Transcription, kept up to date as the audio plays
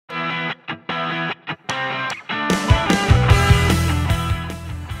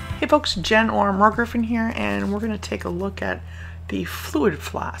folks, Jen or Mark Griffin here, and we're going to take a look at the fluid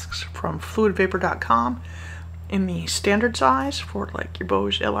flasks from fluidvapor.com in the standard size for like your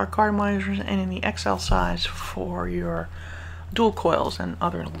Bose LR cartomizers, and in the XL size for your dual coils and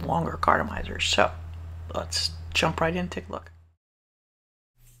other longer cartomizers. So let's jump right in and take a look.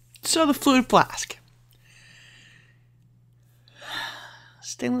 So the fluid flask.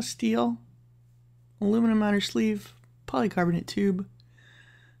 Stainless steel, aluminum outer sleeve, polycarbonate tube.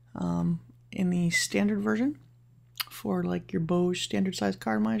 In the standard version for like your Bose standard size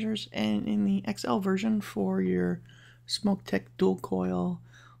cartomizers, and in the XL version for your Smoke-Tech dual coil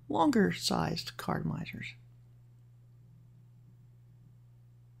longer sized cartomizers.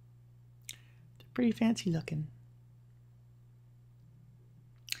 They're pretty fancy looking.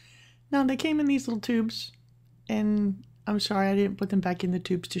 Now they came in these little tubes, and I'm sorry I didn't put them back in the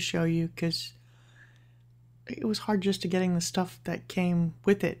tubes to show you because it was hard just to getting the stuff that came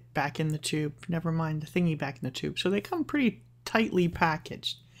with it back in the tube, never mind the thingy back in the tube. So they come pretty tightly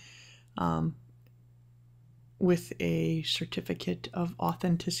packaged with a certificate of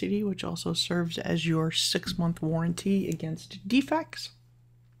authenticity, which also serves as your 6-month warranty against defects.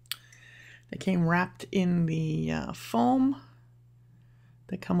 They came wrapped in the foam.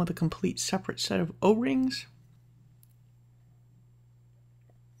 They come with a complete separate set of O-rings.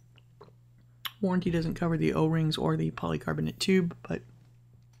 Warranty doesn't cover the O-rings or the polycarbonate tube, but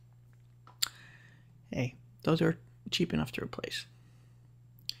hey, those are cheap enough to replace.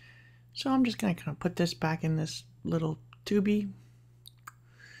 So I'm just going to kind of put this back in this little tubey.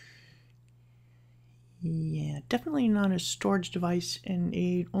 Yeah, definitely not a storage device and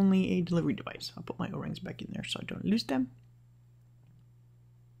only a delivery device. I'll put my O-rings back in there so I don't lose them.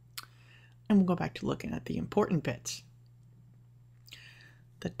 And we'll go back to looking at the important bits.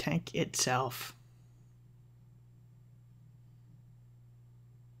 The tank itself.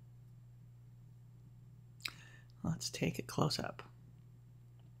 Let's take a close up.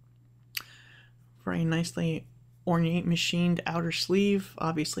 Very nicely ornate machined outer sleeve.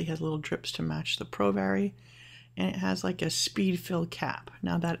 Obviously has little drips to match the ProVary. And it has like a speed fill cap.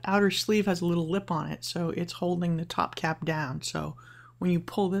 Now that outer sleeve has a little lip on it, so it's holding the top cap down. So when you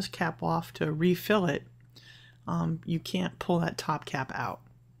pull this cap off to refill it, you can't pull that top cap out,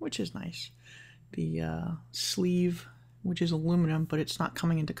 which is nice. The sleeve, which is aluminum, but it's not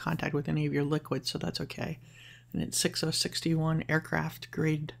coming into contact with any of your liquids, so that's okay. And it's 6061 aircraft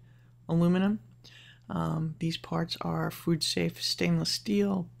grade aluminum. These parts are food safe stainless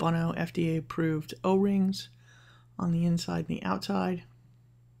steel, Bono FDA approved O-rings on the inside and the outside.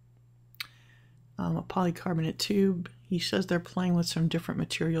 A polycarbonate tube. He says they're playing with some different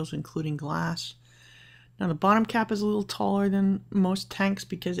materials, including glass. Now the bottom cap is a little taller than most tanks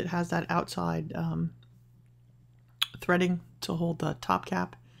because it has that outside threading to hold the top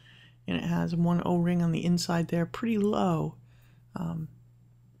cap, and it has one O-ring on the inside there, pretty low,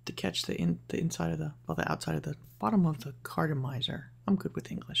 to catch the inside of the outside of the bottom of the cartomizer. I'm good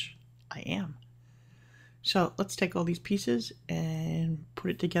with English. I am. So let's take all these pieces and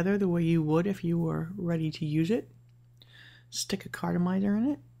put it together the way you would if you were ready to use it. Stick a cartomizer in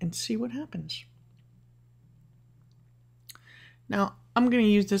it and see what happens. Now, I'm going to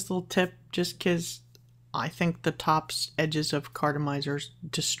use this little tip just because I think the top edges of cartomizers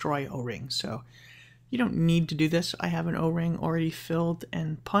destroy O-rings. So you don't need to do this. I have an O-ring already filled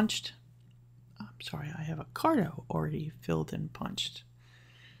and punched. I'm sorry, I have a carto already filled and punched.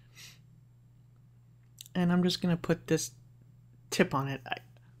 And I'm just going to put this tip on it.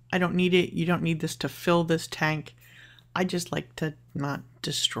 I don't need it. You don't need this to fill this tank. I just like to not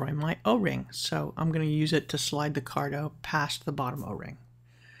destroy my O-ring, so I'm going to use it to slide the carto past the bottom O-ring.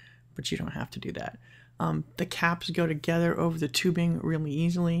 But you don't have to do that. The caps go together over the tubing really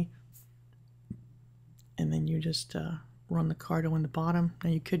easily, and then you just run the carto in the bottom. Now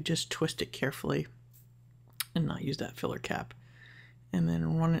you could just twist it carefully and not use that filler cap, and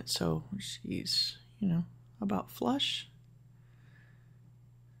then run it so she's, you know, about flush.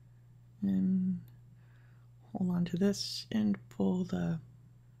 And hold on to this and pull the,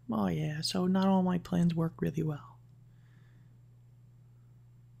 oh yeah, so not all my plans work really well.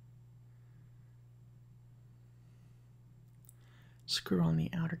 Screw on the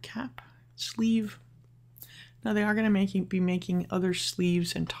outer cap, sleeve. Now they are going to be making other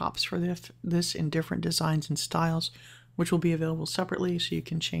sleeves and tops for this in different designs and styles, which will be available separately, so you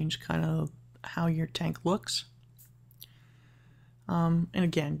can change kind of how your tank looks. And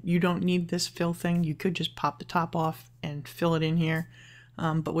again, you don't need this fill thing. You could just pop the top off and fill it in here.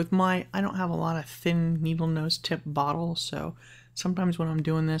 But with I don't have a lot of thin needle nose tip bottles, so sometimes when I'm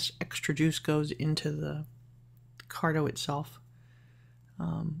doing this, extra juice goes into the carto itself.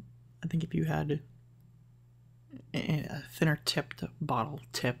 I think if you had a thinner tipped bottle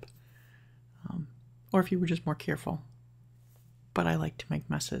tip, or if you were just more careful. But I like to make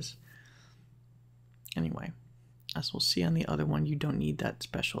messes. Anyway, as we'll see on the other one, you don't need that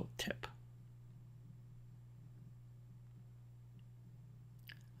special tip.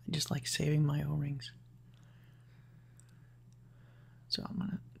 I just like saving my O-rings. So I'm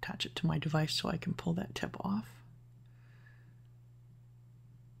going to attach it to my device so I can pull that tip off.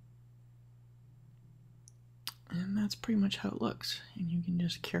 And that's pretty much how it looks. And you can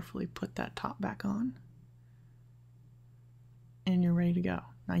just carefully put that top back on. And you're ready to go.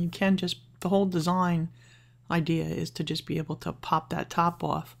 Now you can just, the whole design idea is to just be able to pop that top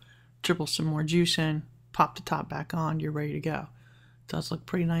off, dribble some more juice in, pop the top back on, you're ready to go. It does look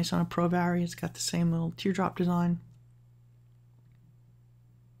pretty nice on a Pro Vari. It's got the same little teardrop design.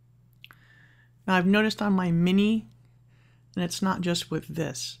 Now I've noticed on my Mini, and it's not just with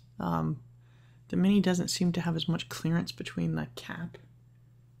this, the Mini doesn't seem to have as much clearance between the cap,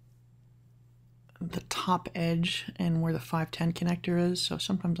 the top edge, and where the 510 connector is, so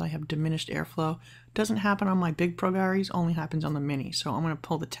sometimes I have diminished airflow. It doesn't happen on my big Pro Varis, only happens on the Mini, so I'm going to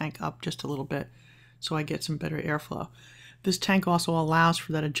pull the tank up just a little bit so I get some better airflow. This tank also allows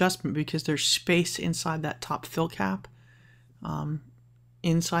for that adjustment because there's space inside that top fill cap,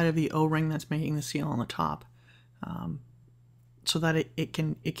 inside of the O-ring that's making the seal on the top, so that it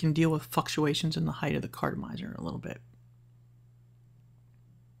can deal with fluctuations in the height of the cartomizer a little bit.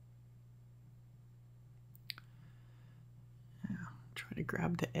 Try to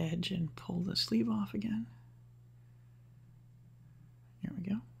grab the edge and pull the sleeve off again. Here we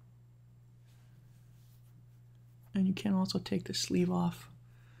go. And you can also take the sleeve off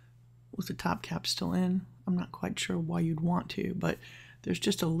with the top cap still in. I'm not quite sure why you'd want to, but there's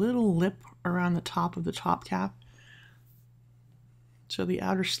just a little lip around the top of the top cap. So the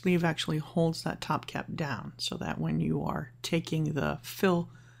outer sleeve actually holds that top cap down so that when you are taking the fill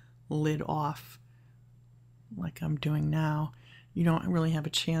lid off, like I'm doing now, you don't really have a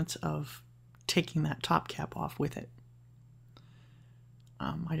chance of taking that top cap off with it.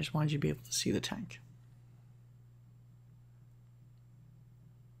 I just wanted you to be able to see the tank.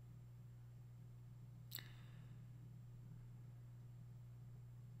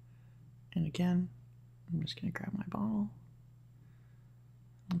 And again, I'm just going to grab my bottle.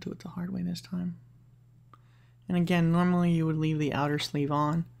 I'll do it the hard way this time. And again, normally you would leave the outer sleeve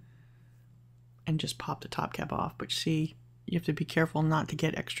on and just pop the top cap off, but see, you have to be careful not to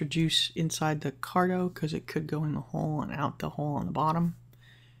get extra juice inside the cardo because it could go in the hole and out the hole on the bottom,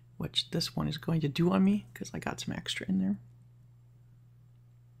 which this one is going to do on me because I got some extra in there.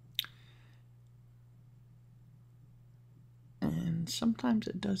 And sometimes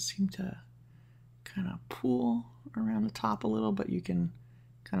it does seem to kind of pool around the top a little, but you can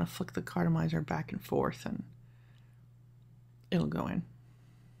kind of flick the cartomizer back and forth and it'll go in.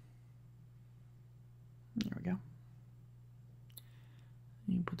 There we go.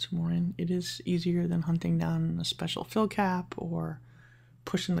 You put some more in. It is easier than hunting down a special fill cap or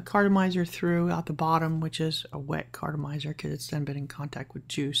pushing the cartomizer through out the bottom, which is a wet cartomizer because it's then been in contact with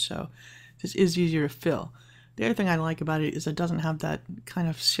juice. So this is easier to fill. The other thing I like about it is it doesn't have that kind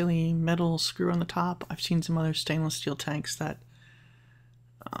of silly metal screw on the top. I've seen some other stainless steel tanks that,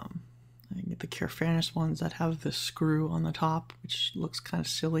 I get the Carfanis ones that have the screw on the top, which looks kind of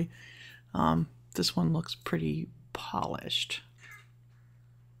silly. This one looks pretty polished.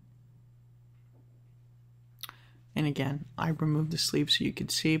 And again, I removed the sleeve so you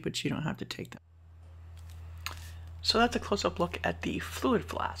could see, but you don't have to take them. So that's a close-up look at the fluid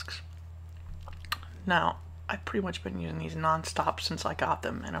flasks. Now, I've pretty much been using these non-stop since I got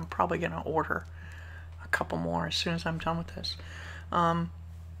them, and I'm probably going to order a couple more as soon as I'm done with this.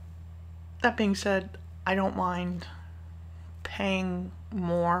 That being said, I don't mind paying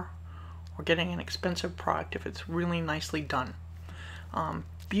more or getting an expensive product if it's really nicely done.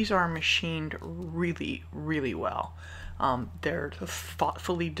 These are machined really, really well. They're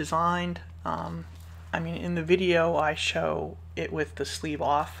thoughtfully designed. I mean, in the video I show it with the sleeve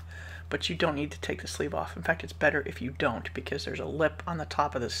off, but you don't need to take the sleeve off. In fact, it's better if you don't, because there's a lip on the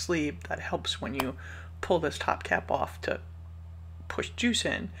top of the sleeve that helps when you pull this top cap off to push juice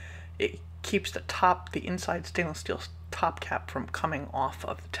in. It keeps the inside stainless steel top cap from coming off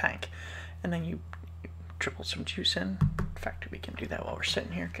of the tank. And then you dribble some juice in. In fact, we can do that while we're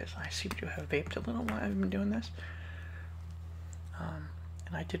sitting here because I seem to have vaped a little while I've been doing this.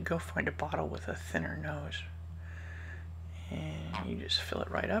 And I did go find a bottle with a thinner nose. And you just fill it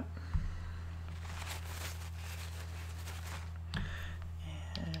right up.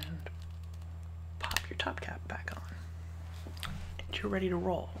 And pop your top cap back on. you're ready to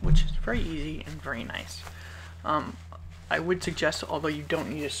roll, which is very easy and very nice. I would suggest, although you don't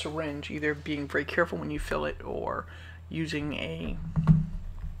need a syringe, either being very careful when you fill it or using a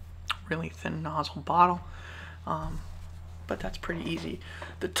really thin nozzle bottle. But that's pretty easy.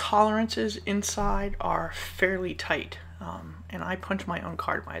 The tolerances inside are fairly tight, and I punch my own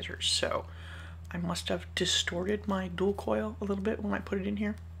cartomizers, so I must have distorted my dual coil a little bit when I put it in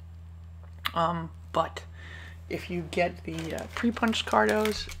here. But if you get the pre-punched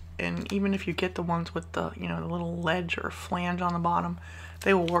cardos, and even if you get the ones with the, you know, the little ledge or flange on the bottom,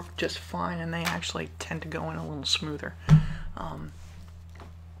 they will work just fine, and they actually tend to go in a little smoother.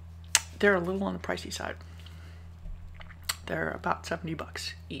 They're a little on the pricey side. They're about 70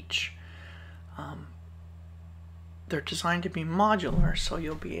 bucks each. They're designed to be modular, so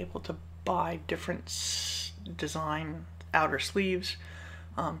you'll be able to buy different design outer sleeves,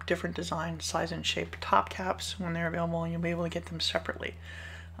 different design, size and shape top caps when they're available, and you'll be able to get them separately.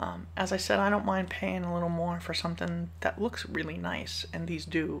 As I said, I don't mind paying a little more for something that looks really nice, and these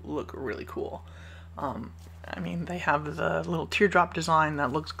do look really cool. I mean, they have the little teardrop design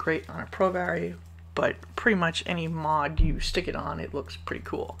that looks great on a ProVary, but pretty much any mod you stick it on, it looks pretty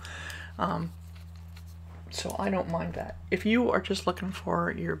cool. So I don't mind that. If you are just looking for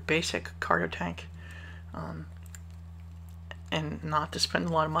your basic cargo tank, and not to spend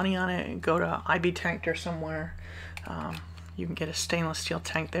a lot of money on it, go to IB Tank or somewhere. You can get a stainless steel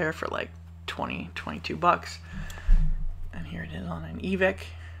tank there for like 20, 22 bucks. And here it is on an e-cig.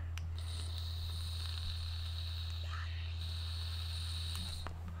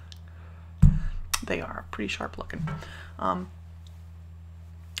 They are pretty sharp looking. I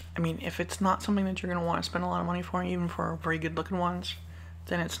mean, if it's not something that you're going to want to spend a lot of money for, even for very good looking ones,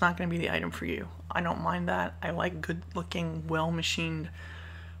 then it's not going to be the item for you. I don't mind that. I like good looking, well machined,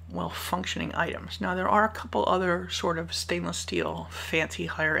 well functioning items. Now there are a couple other sort of stainless steel fancy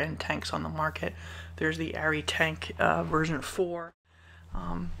higher end tanks on the market. There's the Ari tank version 4.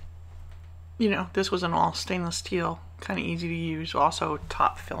 You know, this was an all stainless steel, kind of easy to use, also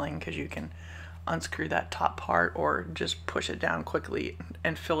top filling because you can unscrew that top part or just push it down quickly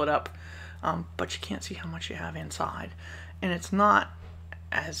and fill it up, but you can't see how much you have inside, and it's not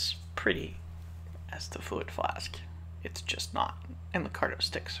as pretty as the fluid flask. It's just not, and the cardo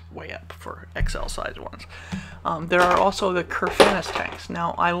sticks way up for XL size ones. There are also the Kerfanis tanks.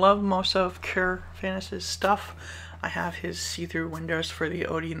 Now I love most of Kerfanis' stuff. I have his see-through windows for the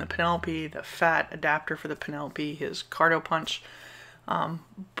Odie and the Penelope, the fat adapter for the Penelope, his cardo punch,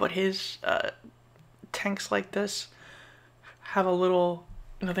 but his tanks like this have a little,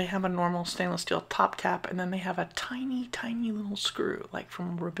 you know, they have a normal stainless steel top cap, and then they have a tiny, tiny little screw, like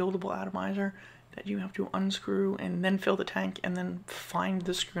from a rebuildable atomizer, that you have to unscrew and then fill the tank and then find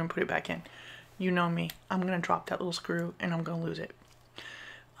the screw and put it back in. You know me, I'm going to drop that little screw and I'm going to lose it.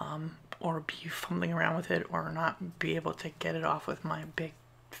 Or be fumbling around with it, or not be able to get it off with my big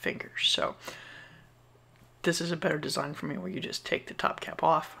fingers. So this is a better design for me, where you just take the top cap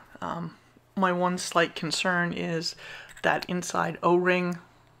off. My one slight concern is that inside O-ring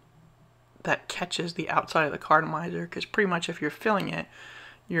that catches the outside of the cartomizer, because pretty much if you're filling it,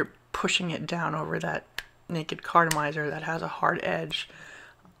 you're pushing it down over that naked cartomizer that has a hard edge,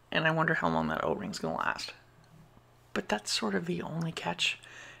 and I wonder how long that O-ring's gonna last. But that's sort of the only catch,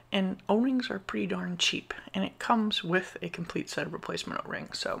 and O-rings are pretty darn cheap, and it comes with a complete set of replacement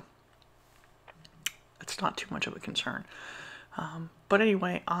O-rings, so it's not too much of a concern. But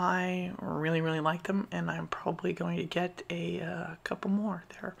anyway, I really, really like them, and I'm probably going to get a couple more.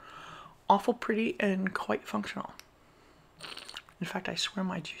 They're awful pretty and quite functional. In fact, I swear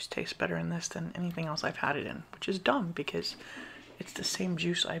my juice tastes better in this than anything else I've had it in, which is dumb because it's the same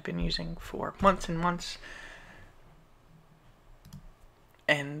juice I've been using for months and months,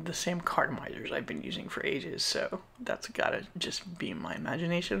 and the same cartomizers I've been using for ages, so that's gotta just be my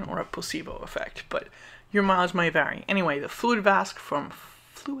imagination or a placebo effect, but your mileage may vary. Anyway, the Fluid Flask from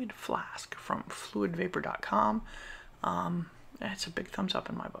fluidvapor.com. It's a big thumbs up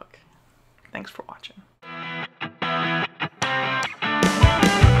in my book. Thanks for watching.